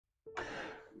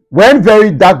When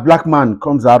very dark black man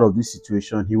comes out of this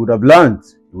situation, he would have learned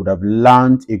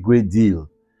a great deal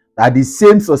that the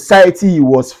same society he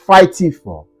was fighting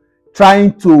for,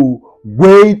 trying to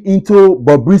wade into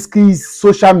Bobrisky's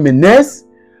social menace,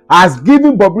 has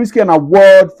given Bobrisky an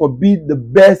award for being the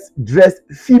best dressed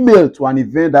female to an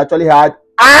event that actually had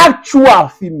actual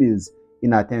females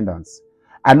in attendance.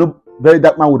 I know very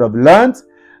dark man would have learned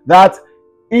that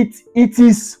it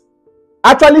is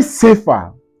actually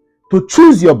safer to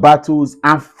choose your battles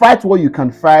and fight what you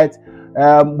can fight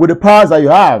with the powers that you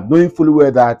have, knowing fully well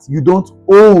that you don't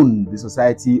own the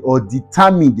society or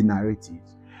determine the narrative.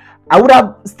 I would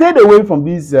have stayed away from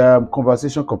this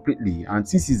conversation completely, and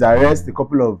since his arrest a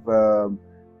couple of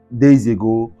days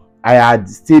ago, I had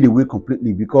stayed away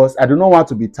completely because I do not want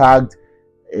to be tagged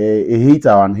a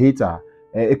hater or an hater.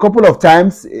 A couple of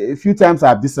times, a few times,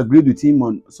 I've disagreed with him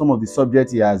on some of the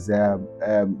subjects he has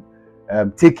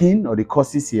taken or the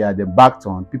courses he had embarked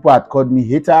on. People had called me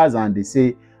haters and they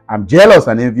say I'm jealous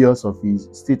and envious of his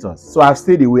status. So I've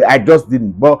stayed away. I just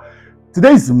didn't. But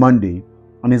today is Monday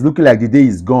and it's looking like the day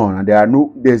is gone and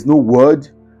there's no word,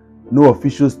 no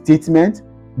official statement.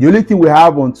 The only thing we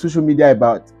have on social media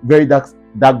about very dark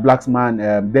black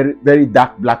man, very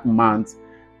dark black man's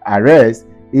arrest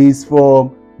is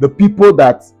for the people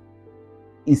that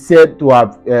is said to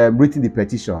have written the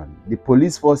petition. The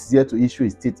police force is here to issue a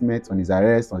statement on his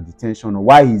arrest or detention or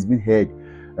why he's been held,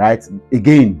 right?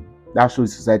 Again, that shows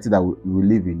the society that we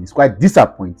live in. It's quite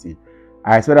disappointing.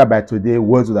 I expect that by today,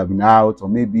 words would have been out or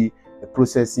maybe the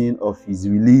processing of his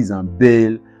release and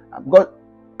bail. But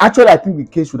actually, I think the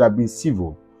case should have been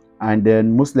civil. And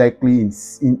then most likely in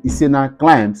Senate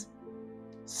climes,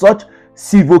 such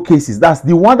civil cases, that's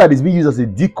the one that is being used as a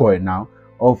decoy now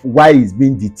of why he's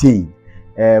being detained.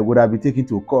 Would have been taken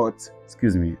to court,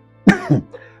 excuse me.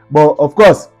 But of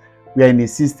course, we are in a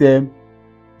system.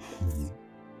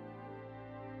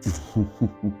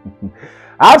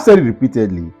 I've said it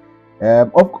repeatedly.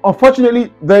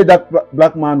 Unfortunately, very dark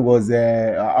black man was.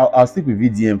 I'll stick with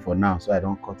VDM for now, so I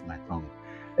don't cut my tongue.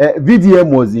 VDM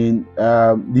was in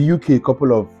the UK a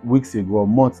couple of weeks ago, or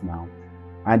months now,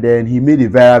 and then he made a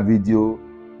viral video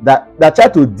that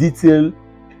tried to detail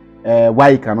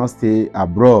why he cannot stay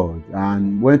abroad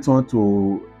and went on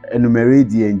to enumerate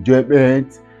the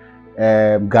enjoyment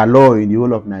galore in the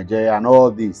whole of Nigeria and all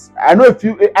this.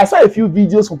 I saw a few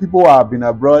videos from people who have been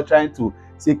abroad trying to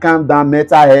say calm down,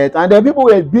 mental health, and then people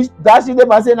were dashing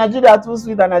them and saying Nigeria too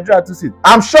sweet and Nigeria too sweet.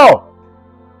 I'm sure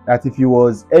that if he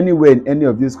was anywhere in any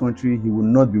of this country, he would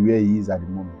not be where he is at the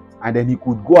moment. And then he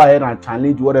could go ahead and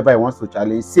challenge whatever he wants to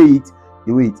challenge, say it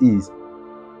the way it is.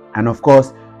 And of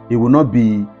course, he will not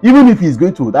be, even if he's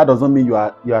going to, that doesn't mean you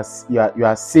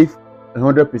are safe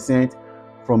 100%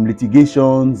 from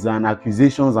litigations and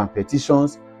accusations and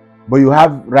petitions, but you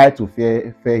have right to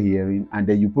fair hearing, and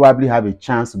then you probably have a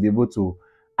chance to be able to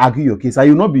argue your case. And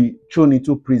you'll not be thrown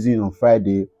into prison on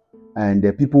Friday, and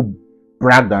people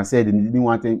bragged and said they didn't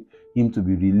want him to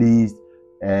be released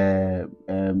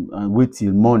and wait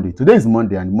till Monday. Today is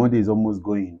Monday, and Monday is almost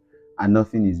going, and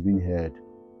nothing is being heard.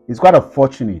 It's quite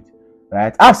unfortunate.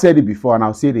 Right? I've said it before and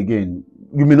I'll say it again.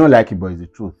 You may not like it, but it's the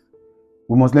truth.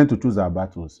 We must learn to choose our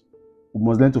battles. We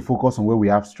must learn to focus on where we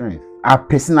have strength. I've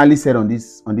personally said on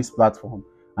this platform,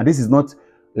 and this is not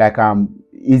like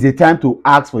it's a time to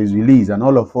ask for his release, and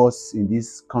all of us in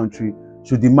this country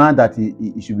should demand that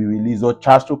he should be released or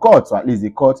charged to court. So at least the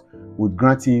court would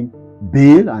grant him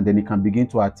bail, and then he can begin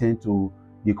to attend to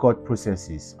the court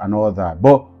processes and all that.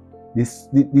 But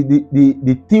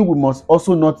the thing we must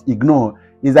also not ignore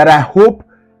is that I hope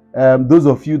those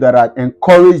of you that are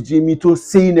encouraging me to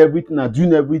saying everything and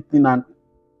doing everything, and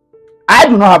I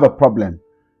do not have a problem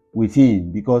with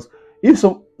him, because if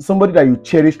somebody that you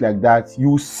cherish like that,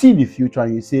 you see the future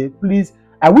and you say, please,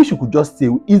 I wish you could just stay.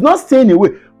 He's not staying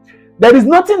away. There is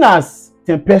nothing as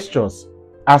tempestuous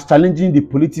as challenging the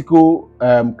political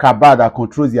cabal that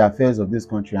controls the affairs of this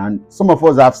country, and some of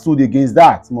us have stood against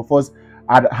that. Some of us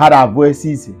had our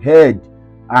voices heard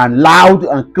and loud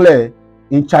and clear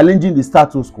in challenging the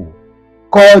status quo,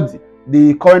 called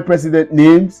the current president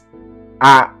names,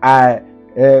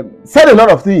 said a lot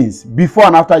of things before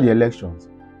and after the elections.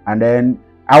 And then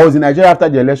I was in Nigeria after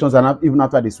the elections and even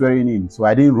after the swearing in, so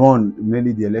I didn't run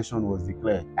immediately the election was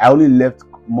declared. I only left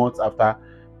months after,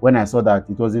 when I saw that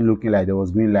it wasn't looking like there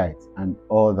was green light and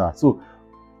all that. So,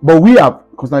 but we have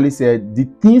constantly said the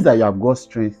things that you have got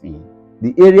strength in,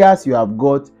 the areas you have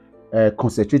got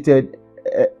concentrated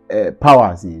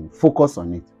powers in, focus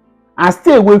on it and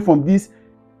stay away from these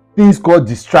things called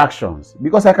distractions,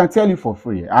 because I can tell you for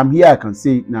free, I'm here, I can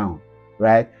say it now,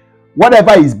 right?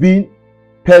 Whatever is being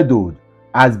peddled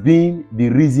as being the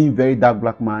reason very dark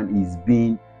black man is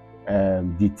being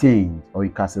detained or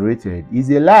incarcerated is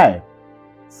a lie.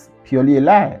 It's purely a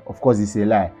lie. Of course, it's a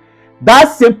lie.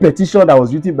 That same petition that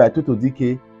was written by Tonto,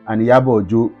 Dike and Iyabo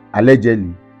Ojo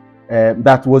allegedly,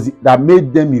 that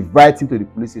made them invite him to the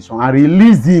police station and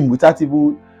release him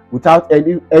without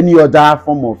any other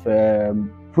form of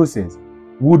process,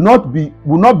 would not be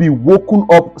woken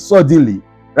up suddenly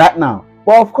right now.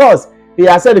 But of course, he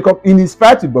has said in his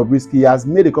fight with Bobrisky, he has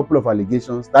made a couple of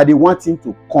allegations that they want him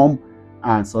to come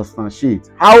and substantiate.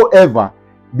 However,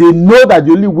 they know that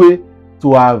the only way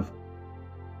to have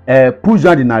pushed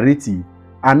down the narrative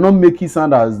and not make it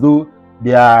sound as though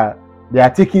they are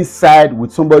taking side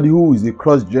with somebody who is a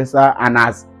cross-dresser and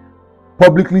has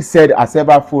publicly said at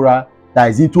several fora that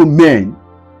is into men,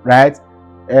 right,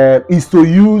 is to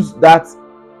use that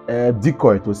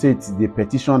decoy to say it's the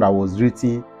petition that was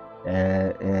written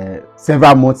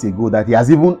several months ago that he has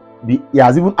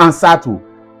even answered to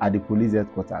at the police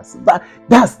headquarters.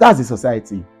 That's the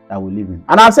society that we live in.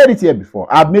 And I've said it here before.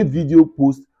 I've made video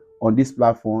posts on this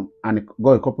platform and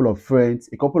got a couple of friends,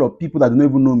 a couple of people that don't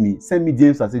even know me, send me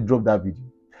DMs and say drop that video,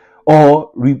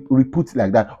 or re-put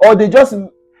like that, or they just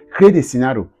create a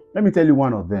scenario. Let me tell you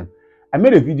one of them. I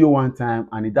made a video one time,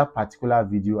 and in that particular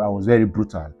video, I was very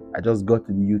brutal. I just got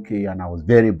to the UK and I was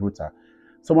very brutal.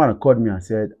 Someone called me and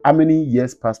said, "How many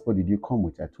years passport did you come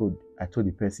with?" I told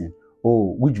the person.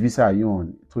 "Oh, which visa are you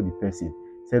on?" I told the person.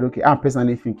 Said, "Okay, I'm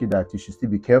personally thinking that you should still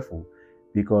be careful,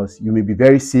 because you may be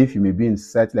very safe, you may be in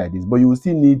society like this, but you will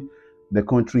still need the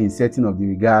country in certain of the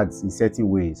regards, in certain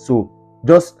ways. So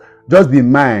just be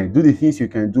in mind, do the things you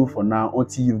can do for now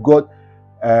until you've got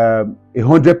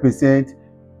 100%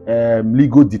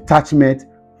 legal detachment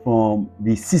from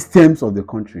the systems of the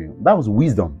country." That was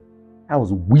wisdom. That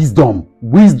was wisdom.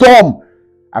 Wisdom.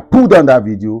 I pulled on that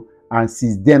video, and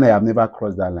since then I have never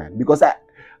crossed that line, because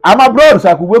I'm abroad, so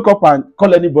I could wake up and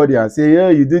call anybody and say,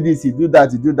 "Hey, you do this, you do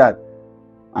that, you do that,"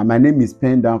 and my name is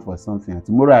penned down for something. And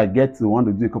tomorrow I get to want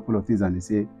to do a couple of things, and they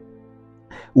say,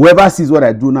 whoever sees what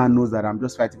I do now knows that I'm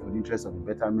just fighting for the interest of the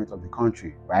betterment of the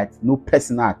country, right? No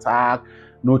personal attack,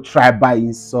 no tribal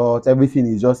insult. Everything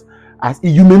is just as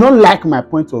you may not like my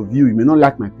point of view, you may not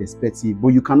like my perspective, but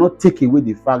you cannot take away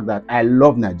the fact that I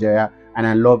love Nigeria and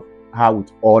I love her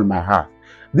with all my heart.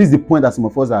 This is the point that some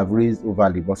of us have raised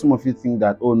overly, but some of you think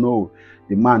that, oh no,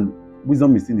 the man,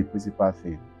 wisdom is still the principal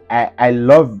thing. I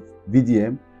love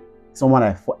VDM. Someone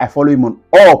I follow him on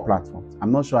all platforms.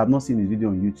 I'm not sure, I've not seen his video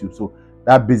on YouTube, so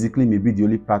that basically may be the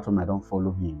only platform I don't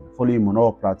follow him. I follow him on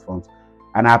all platforms,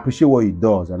 and I appreciate what he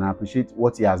does, and I appreciate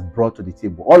what he has brought to the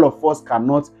table. All of us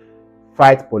cannot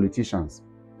fight politicians.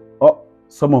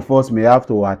 Some of us may have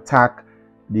to attack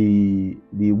the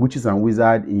witches and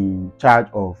wizards in charge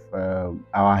of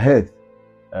our health,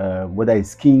 whether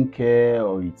it's skincare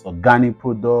or it's organic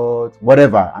products,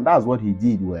 whatever. And that's what he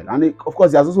did well. And of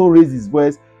course, he has also raised his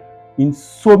voice in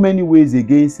so many ways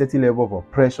against certain level of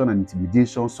oppression and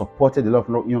intimidation, supported a lot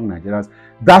of young Nigerians.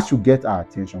 That should get our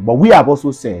attention. But we have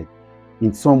also said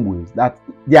in some ways that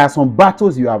there are some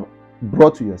battles you have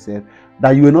brought to yourself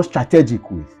that you are not strategic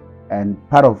with. And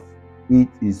part of it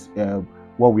is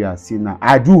what we are seeing now.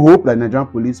 I do hope that Nigerian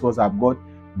police force have got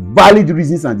valid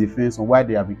reasons and defense on why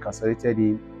they have incarcerated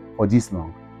him for this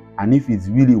long, and if it's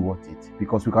really worth it,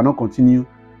 because we cannot continue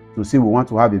to say we want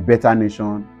to have a better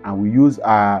nation and we use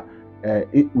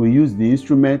the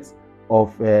instruments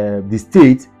of the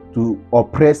state to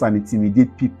oppress and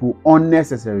intimidate people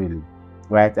unnecessarily,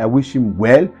 right? I wish him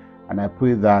well, and I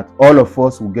pray that all of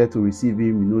us will get to receive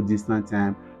him in no distant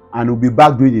time, and will be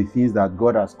back doing the things that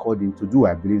God has called him to do.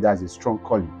 I believe that's a strong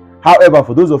calling. However,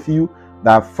 for those of you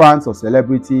that are fans of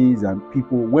celebrities and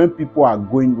people, when people are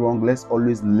going wrong, let's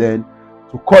always learn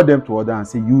to call them to order and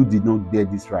say, you did not get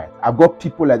this right. I've got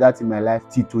people like that in my life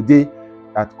till today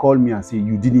that call me and say,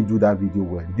 you didn't do that video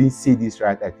well, you didn't say this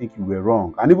right, I think you were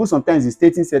wrong. And even sometimes it's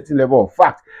stating certain level of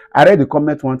fact. I read the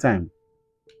comment one time.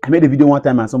 I made a video one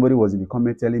time and somebody was in the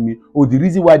comment telling me, oh, the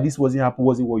reason why this wasn't happening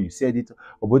wasn't what you said it,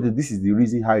 but this is the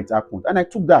reason how it happened. And I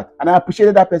took that and I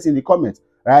appreciated that person in the comments,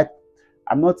 right?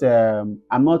 I'm not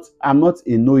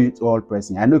a know-it-all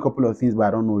person. I know a couple of things, but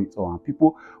I don't know it all. And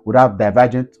people would have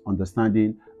divergent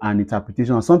understanding and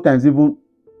interpretation, and sometimes even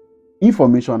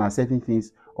information on certain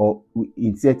things or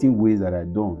in certain ways that I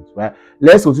don't, right?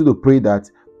 Let's continue to pray that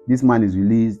this man is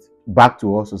released back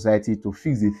to our society to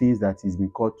fix the things that he's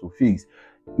been called to fix.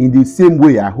 In the same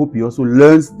way, I hope he also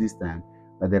learns this time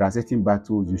that there are certain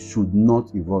battles you should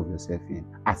not involve yourself in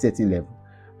at certain level.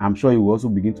 I'm sure he will also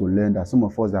begin to learn that some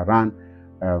of us that ran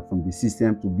from the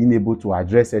system to being able to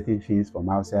address certain things from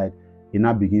outside he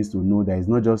now begins to know that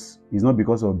it's not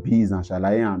because of bees and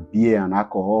shalaye and beer and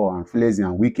alcohol and flexing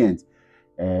and weekends.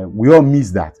 We all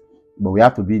miss that, but we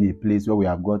have to be in a place where we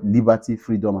have got liberty,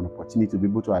 freedom, and opportunity to be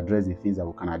able to address the things that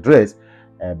we can address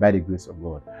by the grace of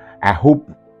God. I hope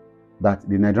that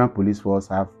the Nigerian police force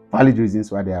have valid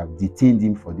reasons why they have detained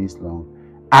him for this long.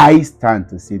 I stand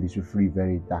to say they should free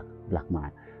very dark black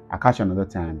man. I'll catch you another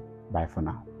time. Bye for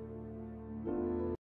now.